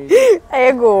nturadepasa mari mezi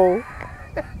ego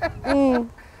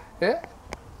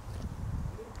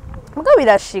Muga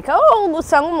birashika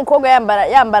usanga umukobwa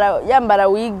yambara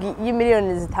wig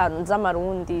y'imiliyoni 5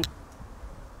 z'amarundi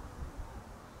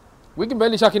wig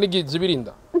mbele nishaka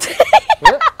zibirinda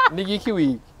nigiki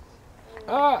wig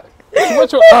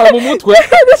Kibacho mu mutwe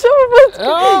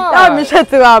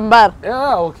mishatsi bambara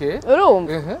okay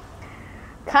urumva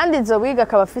kandi izo wig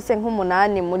akaba afise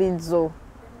nk'umunani muri zo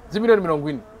z'imiliyoni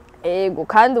 40 ego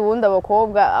kandi ubundi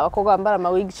abakobwa bambara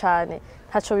amawig cyane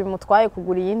ntaco bimutwaye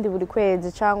kugura iyindi buri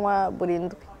kwezi cyangwa buri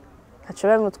ndwi ntaco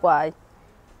bimutwaye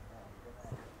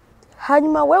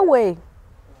hanyuma wewe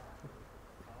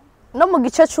no mu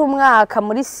gice cy'umwaka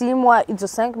muri simwa izo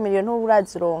 5 miliyoni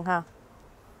nturazironka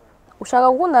ushaka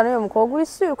gukundana n'uyu mukobwa uri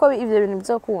sure ko ivyo bintu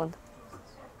bizokunda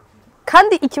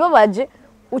kandi ikibabaje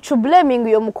ucu blaming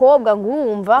uyo mukobwa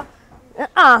ngumva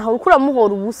ukura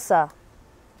muhora ubusa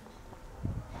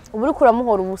uburi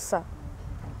kuramuhora ubusa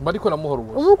bariko namuhora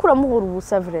ubusa uburi kuramuhora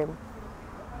ubusa vraiment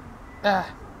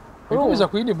bikubiza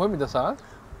kuyindi mpamvu idasanzwe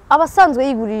abasanzwe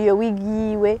yiguriye iyo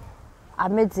wigiwe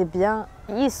ameze bien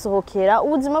yisohokera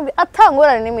ubuzima bwe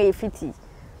atangorane nimwe yifitiye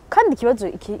kandi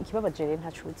ikibabaje rero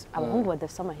ntacuze abahungu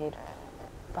badafise amahera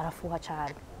barafuha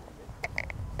cyane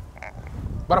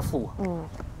barafuha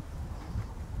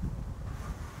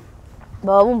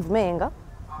baba bumva umenga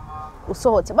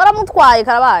usohotse baramutwaye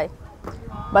karabaye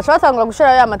bacha batangura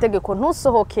gushira ya mategeko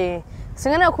ntusohoke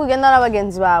singana kugenda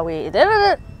n'abagenzi bawe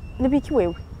nibiki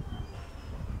wewe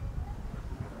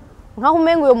nkaho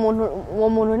umenga uwo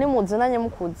muntu ni muzananye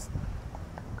mukuzi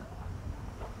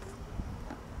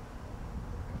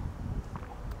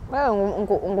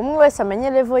ngo umwe wese amenye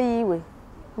level yiwe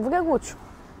mvuge guco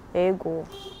ego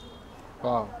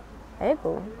wow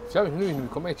ego cyaba ibintu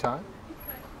bikomeye cyane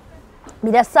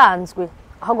birasanzwe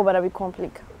ahubwo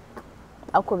barabikomplika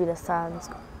ako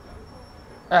birasanzwe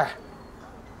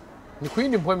ni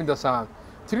kuyindi mpamvu idasanzwe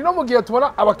turi no mu gihe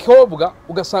tubona abakobwa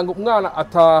ugasanga umwana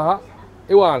ataha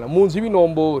ewana mu nzu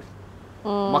y'ibinombori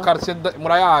makarse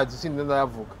murayazi sindi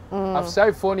ndayavuga afise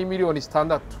iPhone miliyoni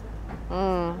 6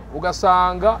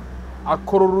 ugasanga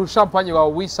akorora champagne wa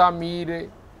wisamire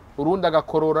urundi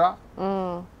agakorora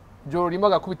joro rimwe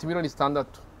agakubita miliyoni 6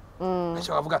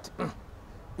 acho avuga ati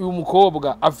uyu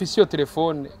mukobwa afise iyo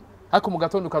telefone ariko mu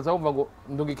gatondo ukazabumva ngo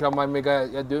ndungikira ama mega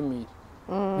ya 2000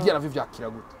 bijya navyo vyakira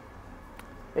gute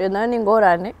nayo ni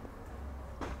ingorane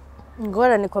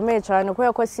ikomeye cyane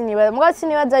kubera ko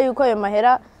sinibaza yuko ayo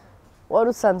mahera wari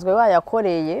usanzwe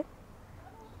wayakoreye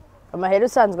amahera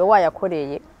usanzwe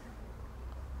wayakoreye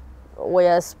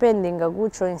waya spending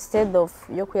guco instead of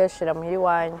yo kuyashira muhiri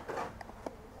wanyu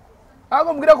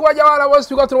ahubwo mbwira ko bajya bana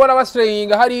bose uko turubona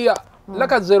basireyinga hariya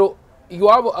n'akazero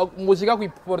iwabo muzika ku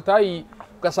portail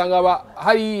ugasanga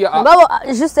hariya ngabo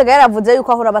juste gari avuze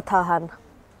yuko ahora batahana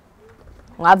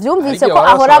mwavyumvise ko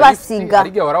ahora basiga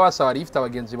hariya barabasaba rifite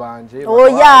abagenzi banje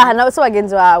oya nabase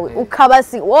bagenzi bawe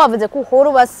ukabasiga wowe wavuze ko uhora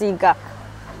ubasiga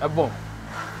bon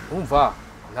umva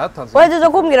natanze wajeje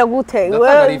kumbwira gute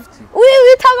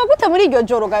witanga gute muri iryo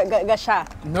joro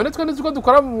gashaka none twe nzi ko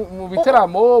dukora mu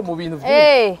biteramo mu bintu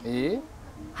byinshi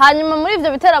hanyuma muri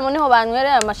ivyo biteramo niho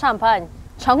banywerera amashampanye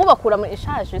canke bakura muri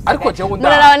ishaje ariko je wunda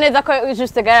narawa neza ko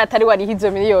juste gari atari wari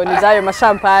hizo miliyoni zayo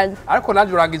mashampanye ariko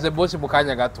nanje urangize boss mu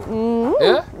kanya gato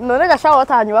none gashaka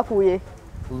watahanye bakuye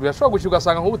urashobora gushika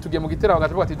ugasanga nk'ubu tugiye mu giteramo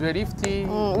gatavuga ati duhe lift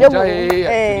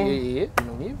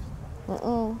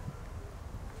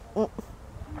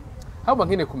haba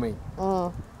nkine kumenya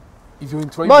ivyo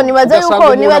intro nibaza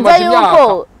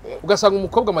yuko ugasanga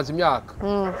umukobwa amaze imyaka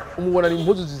umubona ni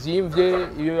impuzu zizimvye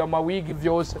iyo amawigi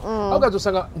vyose ahubwo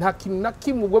uzosanga nta kintu na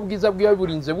kimwe ubwo bwiza bwiwe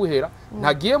burinze buhera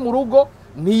ntagiye mu rugo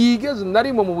ntiyigeze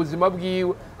narimo mu buzima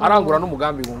bwiwe arangura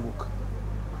n'umugambi wunguka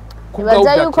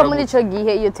nibaza yuko muri ico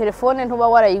gihe iyo telefone ntuba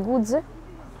warayiguze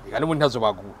yani ubu ntazo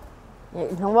bagura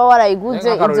ntuba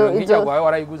warayiguze izo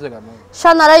warayiguze gano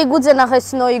shana arayiguze na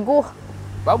resino iguha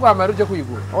bagura amaruje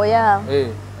kuyigura oya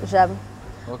jamais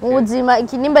mu buzima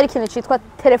iki nimba ari ikintu citwa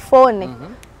telefone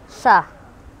sha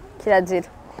kirazira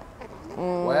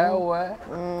wewe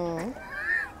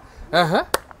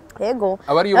yego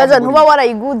aza ntuba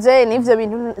warayiguze n'ivyo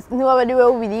bintu ntiba bari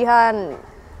wewe ubiriha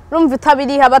urumva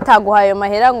utabiriha bataguhaye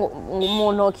mahera ngo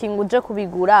umuntu kinguje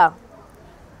kubigura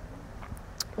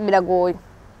biragoye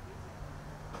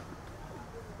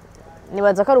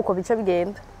nibaza ko ari uko bice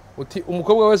bigenda uti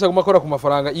umukobwa wese aguma akora ku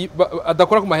mafaranga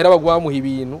adakora ku mahera bagwamuha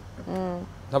ibintu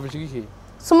ntabushigikiye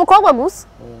si umukobwa gusa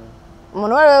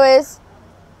umuntu wari we wese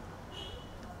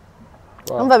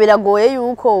umva biragoye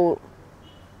yuko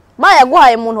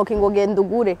bayaguhaye mu ntoki ngo genda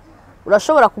ugure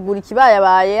urashobora kugura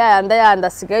ikibayabaye yanda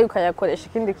asigaye ukayakoresha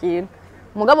ikindi kintu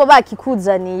umugabo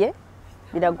bakikuzaniye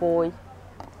biragoye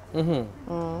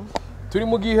turi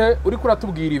mu gihe uri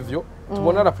kuratubwira ivyo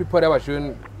tubona la plupart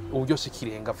y'abajene uburyo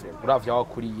sikirenga frère uravya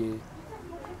wakuriye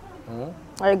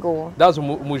Ego. Dazo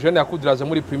umujene yakudiraze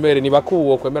muri primaire niba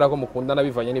kuwo kwemera ko mukundana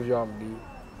bivanye n'ivyo wambwiye.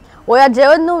 Oya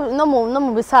jewe no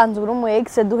mu bisanzwe uri mu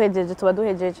ex duhejeje tuba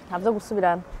duhejeje ntavyo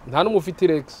gusubirana. Nta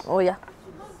n'umufitire ex. Oya.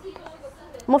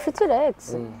 Mufitire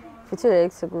ex. Fitire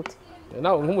ex gute?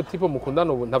 Nawe nk'umutipe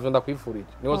mukundana ubu ntavyo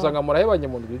ndakwifurije. Niho usanga murahebanye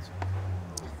mu ndwizo.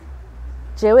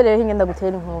 Jewe rero ngenda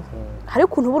gutera inkuru. Hari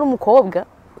ukuntu ubura umukobwa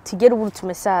utigera ubura utu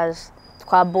message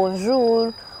twa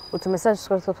bonjour utu message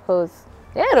twose.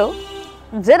 Rero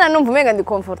jena numva umenga ndi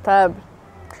comfortable.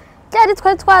 Cyari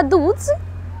twari twaduze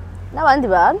n'abandi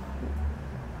bantu.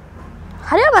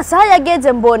 Hari amasaha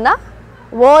yageze mbona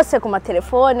bose ku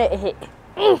matelefone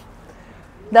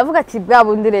ndavuga ati bwa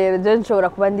bundi rero je nshobora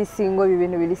kuba ndi singo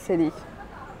ibintu biri seriye.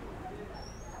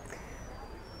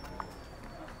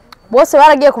 Bose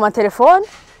baragiye ku matelefone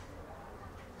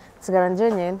sigara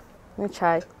nje nyene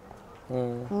nicaye.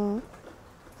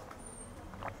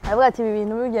 Avuga ati ibi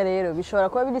bintu bijya rero bishobora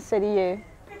kuba biri seriye.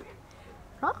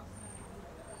 Ha?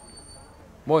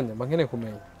 Monya mangene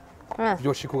kumenya.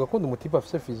 Byoshika ugakunda umutipe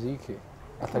afise physique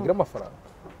atagira amafaranga.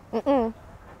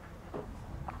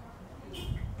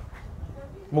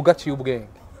 Mugaciye ubwenge.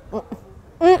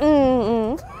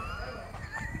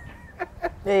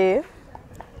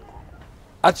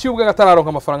 Aciye ubwenge atararonka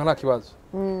amafaranga nta kibazo.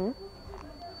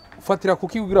 Ufatira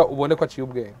kuki ugira ubone ko aciye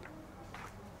ubwenge.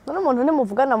 None umuntu ni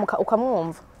muvugana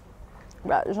ukamwumva.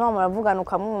 Jean muravugana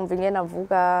ukamwumva ingene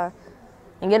avuga,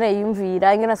 ingene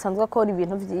yimvira, ingene asanzwe akora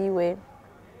ibintu vyiwe.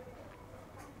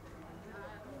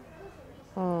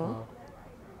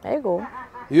 Ego.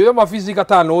 Iyo yo mafizika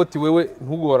atanoti wewe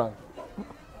ntugorana.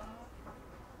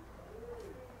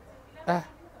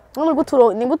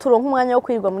 Ni guturonka umwanya wo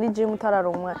kwirwa muri gym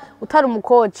utararonka, utari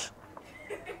umucoach.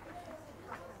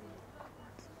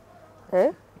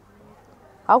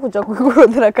 Aho kuja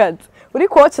kukurondera akazi. Uri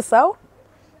coach sawa?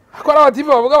 Akora abatipe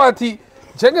bavuga bati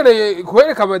cengereye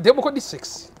kubereka abademo ko ndi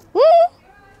sexy.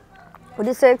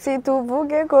 Uri sexy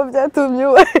tuvuge ko byatumye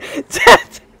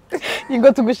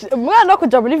ingo tugushira umwana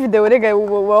kuja muri video rega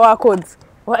wakoze.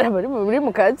 Warabari muri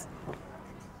mu kazi.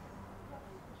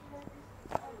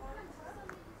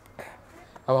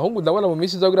 Abahungu ndabona mu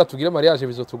minsi izagira tugire mariage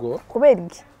bizotugora. Kubera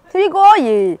iki?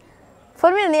 Tibigoye.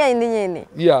 Formule ni yindi nyene.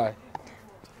 Yeah.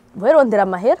 Werondera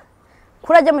amahera.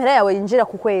 Kurajya amahera yawe yinjira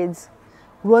ku kwezi.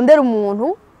 Urondera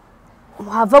umuntu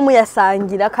hava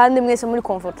muyasangira kandi mwese muri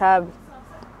comfortable.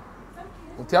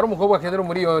 Uti ari umukobwa akenera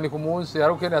umuriyoni ku munsi,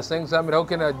 ari ukenera 500, ari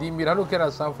ukenera 10,000, ari ukenera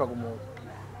 100 francs ku munsi.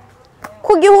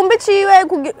 Ku gihumbi ciwe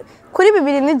kuri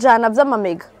 2,100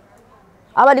 vy'amamega.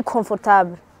 Aba ari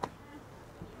comfortable.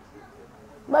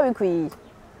 Babikwiye.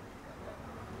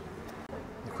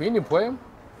 Kwini poem?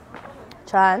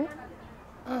 Cyane.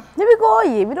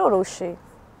 Nibigoye biroroshe.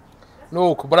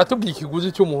 Nuko baratubwiye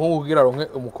ikiguzi cy'umuhungu kugira ronke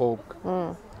umukobwa.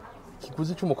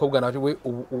 Ikiguzi cy'umukobwa naje we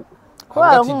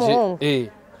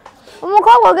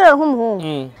umukobwa kugira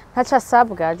nk'umuhungu. Ntaca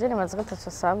sabwa, je nimaze ko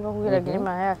taca sabwa kugira gire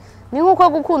mahaya. Ni nkuko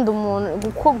gukunda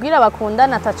umuntu kugira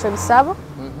bakundana taco bisaba.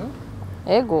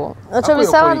 Ego. Taco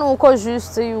bisaba nuko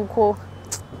juste yuko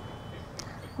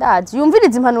Dad,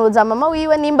 yumviriza impanuro za mama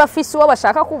wiwe nimba afise uwo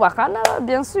bashaka kubakana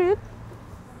bien sûr.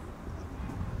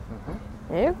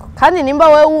 Yego. Kandi nimba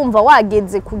wewe wumva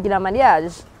wageze kugira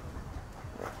mariage.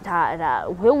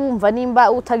 Wewe wumva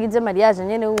nimba utagize mariage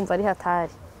nyene wumva ari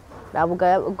hatari.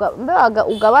 Mbaga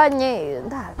ugabanye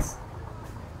ndazi.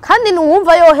 Kandi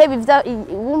nuwumva yoheba ivya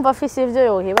wumva afise ivyo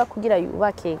yoheba kugira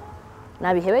yubake.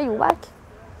 Nabihebe yubake.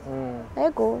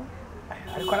 Ego.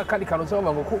 Ariko arakandi kantu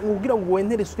cyangwa ngo ugira ngo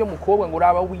wentere suje mukobwa ngo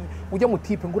uraba ujya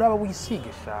mutipe ngo uraba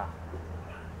wisigesha.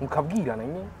 Mukabwirana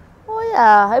nyene.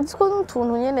 Oya, habitswe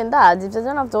n'utuntu nyene ndazi ivyo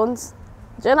je navyonze.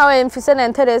 Je nawe mfise na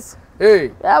interest.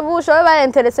 Yabusho we ba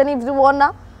interest n'ivyo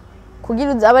ubona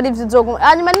kugira uzaba ari ivyo uzoguma.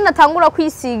 Hanyuma ninatangura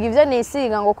kwisiga ivyo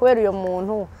nisiga ngo kubera uyo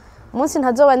muntu. Umunsi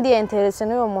ntazoba ndi interest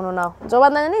n'uyo muntu naho.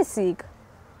 Nzobandanya nisiga.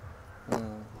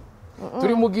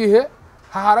 Turi mu gihe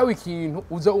haharawe ikintu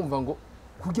uza umva ngo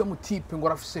kujya mutipe ngo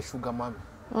arafise sugar mami.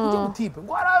 Kujya mutipe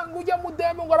ngo ujya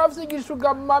mudeme ngo arafise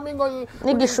igishuga mami ngo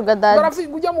n'igishuga daddy. Ngo arafise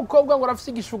kujya mukobwa ngo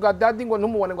arafise igishuga daddy ngo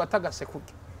ntumubone ngo atagase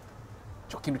kurya.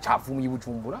 Cyo kintu cyavumuye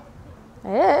Bujumbura.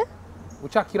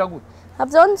 Ucakira gute?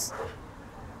 Navyonze.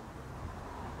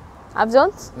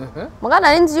 avyonse mugana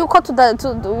nari nzi yuko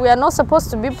we are not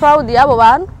supposed to be proud y'abo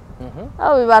bantu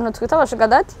abo bantu twita abashuga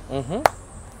dati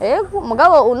ego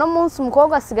mugabo uno munsi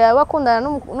umukobwa asigaye bakundana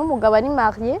n'umugabo ari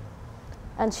marié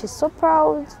and she's so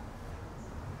proud,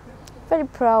 very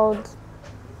proud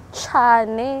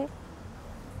cyane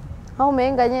aho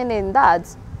umenga nyene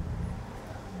ndazi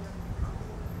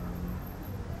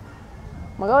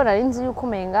mugabo nari nzi yuko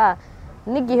umenga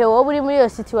n'igihe wowe uri muri iyo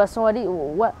situation wari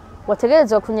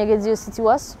wategerezwa kunyegeza iyo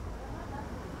situation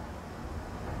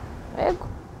ego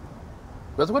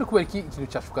bazo bari kubera ikintu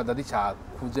cya shuga dadi cya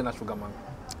kuje na shuga mama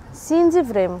sinzi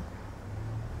vraiment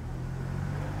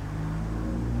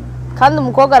kandi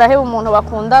umukobwa araheba umuntu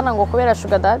bakundana ngo kubera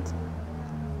shuga dadi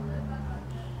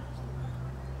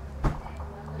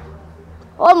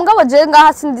mugabo je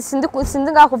ngaha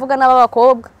sindi ngaha kuvuga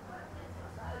n'abakobwa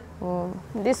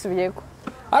ndisubiyeko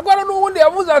agora n'ubundi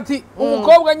yavuze ati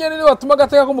umukobwa nyene ni watuma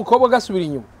gateka ko umukobwa gasubira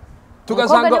inyuma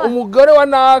tugasanga umugore wa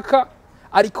naka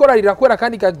ariko rarira kwera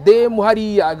kandi kademu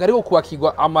hariya agariho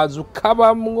kubakirwa amazu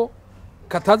kabamwo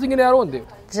katazi ngene yarondewe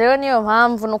jewe niyo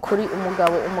mpamvu no kuri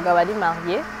umugabo ari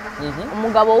marié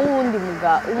umugabo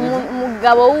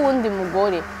w'uwundi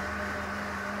mugore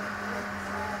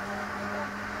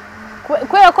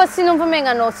kubera ko sinumva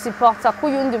umenga no supporta ko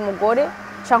uyundi mugore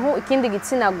canke ikindi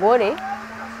gitsina gore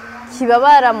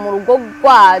kibabara mu rugo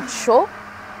rwaco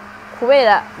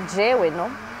kubera jewe no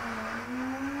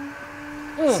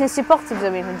sinsupport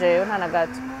ivyo bintu jewe nta na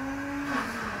gato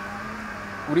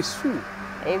uri su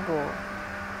ego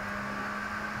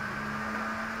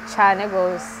cyane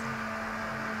gose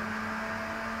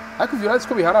ariko ivyo urazi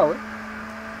ko biharawe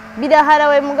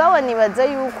biraharawe mugabo nibaza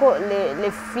yuko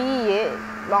les filles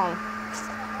bon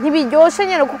ntibiryoshe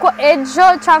nyene kuko ejo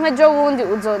canke ejo wundi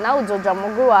nawe uzoja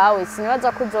mugu wawe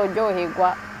sinibaza ko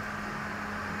uzoryoherwa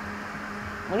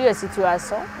muri iyo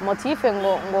situation motife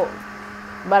ngo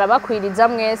barabakwiriza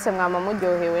mwese mwama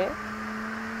muryohewe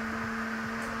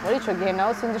muri ico gihe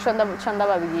nawe sinzi ico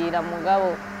ndababwira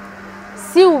mugabo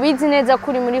si ubizi neza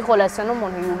kuri muri relation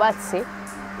n'umuntu yubatse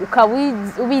ukaba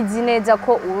ubizi neza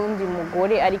ko urundi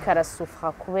mugore ariko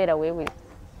arasufra kubera wewe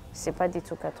c'est pas du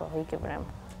tout catholique vraiment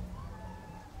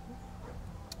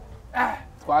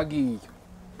twagiye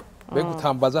be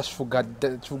gutambaza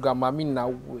shuga mami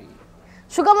nawe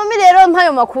shuga mami rero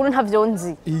ntayo makuru ntavyo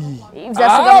nzi ivya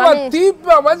shuga mami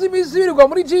abatipa bazi bisibirirwa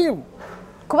muri gym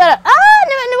kubera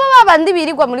nibo babandi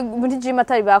birirwa muri gym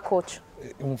atari ba coach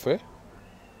umve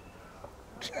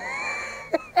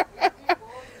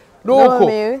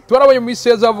nuko turabonye mu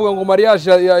iseza avuga ngo mariage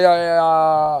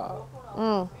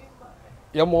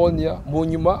ya MONIA mu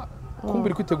nyuma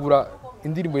kumbiri kwitegura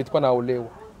indirimbo yitwa naolewa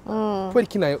kubera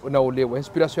iki naolewa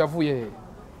inspiration yavuye he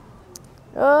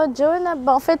jewe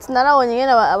en fait narabonye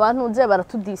nyene abantu uze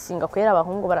baratudisinga kwera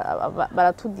abahungu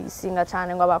baratudisinga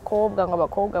cyane ngo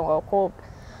abakobwa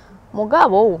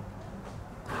mugabo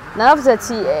naravuze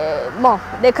ati bon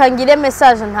reka ngire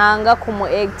message ntanga ku mu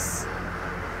ex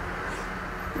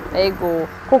ego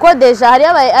kuko deja hari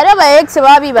aba ex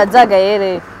babibazaga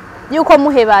yere yuko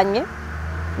muhebanye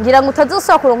ngira ngo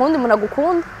utazosaba kuronka undi muntu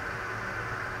agukunda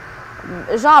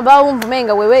Jean wumva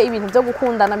umenga wewe ibintu byo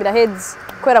gukundana biraheze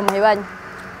kwera muhebanye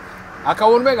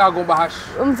akabona umenga agomba hashi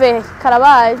umve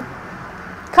karabaye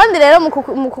kandi rero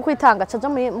mu kukwitanga caje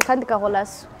mu kandi ka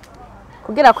relation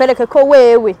kugira kwereke ko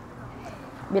wewe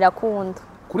birakunda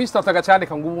kuri stataga cyane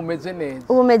ngo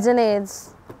umeze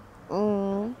neza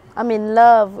I'm in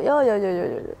love yo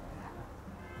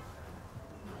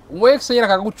umwex nyira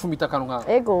akagucumita kanwa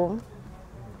ego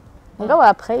ngabo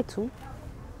après tout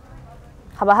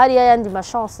haba hari yandi ma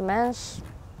chance menshi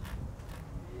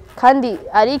kandi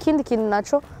ari ikindi kintu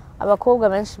naco abakobwa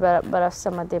benshi barafise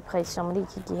ama depression muri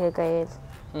iki gihe gael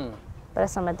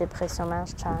barafise ama depression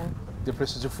menshi cyane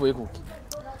depression zivuye kuki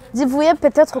zivuye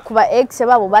peut-être kuba ex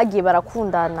babo bagiye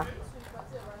barakundana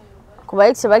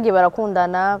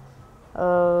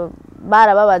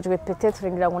barababajwe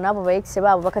peut-être ngira ngo nabo ba ex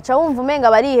babo bakaca bumva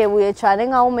umenga barihebuye cyane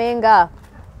nkaho umenga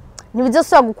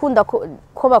ntibizosubira gukunda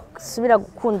ko basubira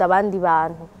gukunda abandi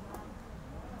bantu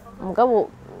mugabo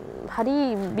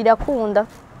hari birakunda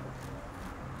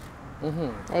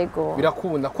ego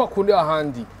birakunda kwa kundi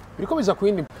ahandi biriko biza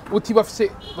kwindi uti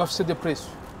bafise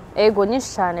depression ego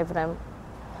nyinshi cyane vraiment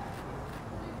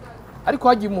ariko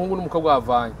hagiye umuhungu n'umukobwa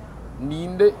bavanye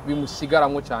ninde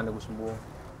bimusigaramwo cyane gusumba uwo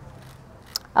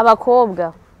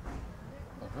abakobwa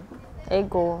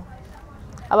ego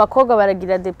abakobwa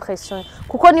baragira depression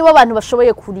kuko nibo abantu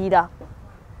bashoboye kurira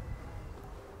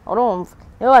urumva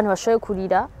nibo abantu bashoboye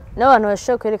kurira nibo abantu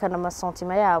bashoboye kwerekana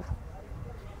amasentima yabo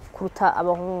kuruta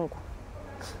abahungu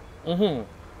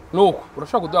nuko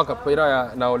urashaka kuduha kapera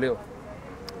ya naolewa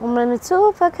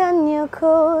Umenitupa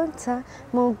kaniokota,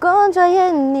 mgonjwa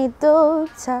yeni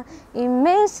dota,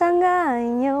 imeshanga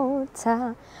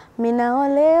nyota,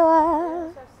 minaolewa.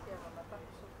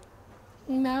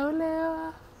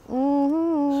 Naolewa.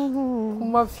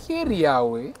 Kumafieri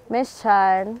yawe.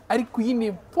 Meshan. Ariko iyi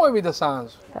ni point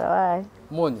bidasanzwe. Karabaye.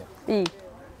 Monya.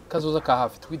 Kazoza ka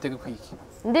hafi twitege kwiki.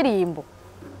 Indirimbo.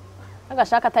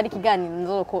 Agashaka atari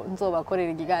kiganiro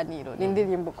nzobakorera ikiganiro. Ni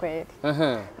indirimbo kweli.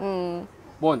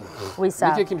 Monya. Wisa.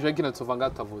 Niki kimje kina tsovanga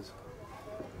tavuze.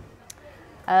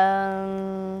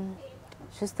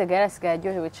 Juste garasigaye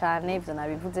aryohewe cyane ivyo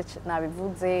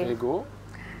nabivuze. Yego.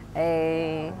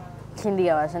 Kindi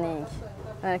gabaje niki.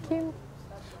 Kim.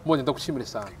 Monya ndagushimire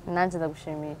sana. Nanje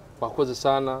ndagushimiye. Wakoze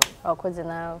sana. Wakoze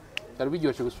nawe. Yari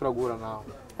biryoshe gusura guhura nawe.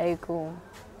 Ariko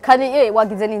kandi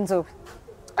wagize n'inzobe.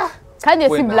 Kandi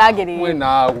si blague rero. We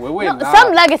nawe.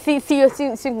 Some blague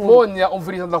si nkuru. Monya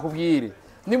umviriza ndakubwire.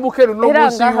 Nimbukere no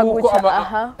munsi yuko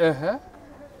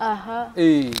aha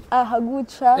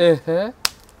guca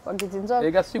wagize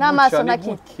inzobe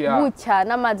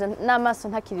n'amaso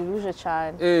ntakiri ruje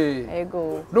cyane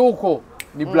ego nuko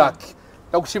ni black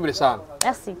ndagushimire sana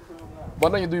merci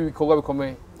bwana nyudu ibikorwa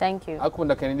bikomeye thank you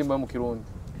akunda kandi ndimo mu kirundi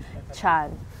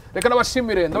cyane reka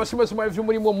ndabashimire suma ivyo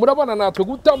murimo murabana natwe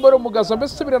gutambara mugaza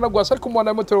mbese birana gwasa ariko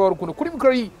mwana motero wa rukundo kuri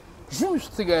mikro yi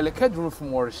juste gale kadru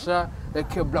fumorsa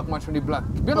ke black machoni black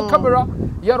bino camera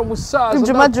yaro musaza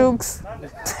Juma Jukes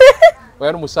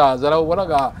yaro musaza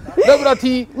arabonaga ndabura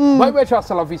ati bye bye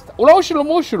cha la vista ula ushilo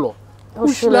ushilo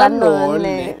ushula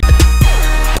none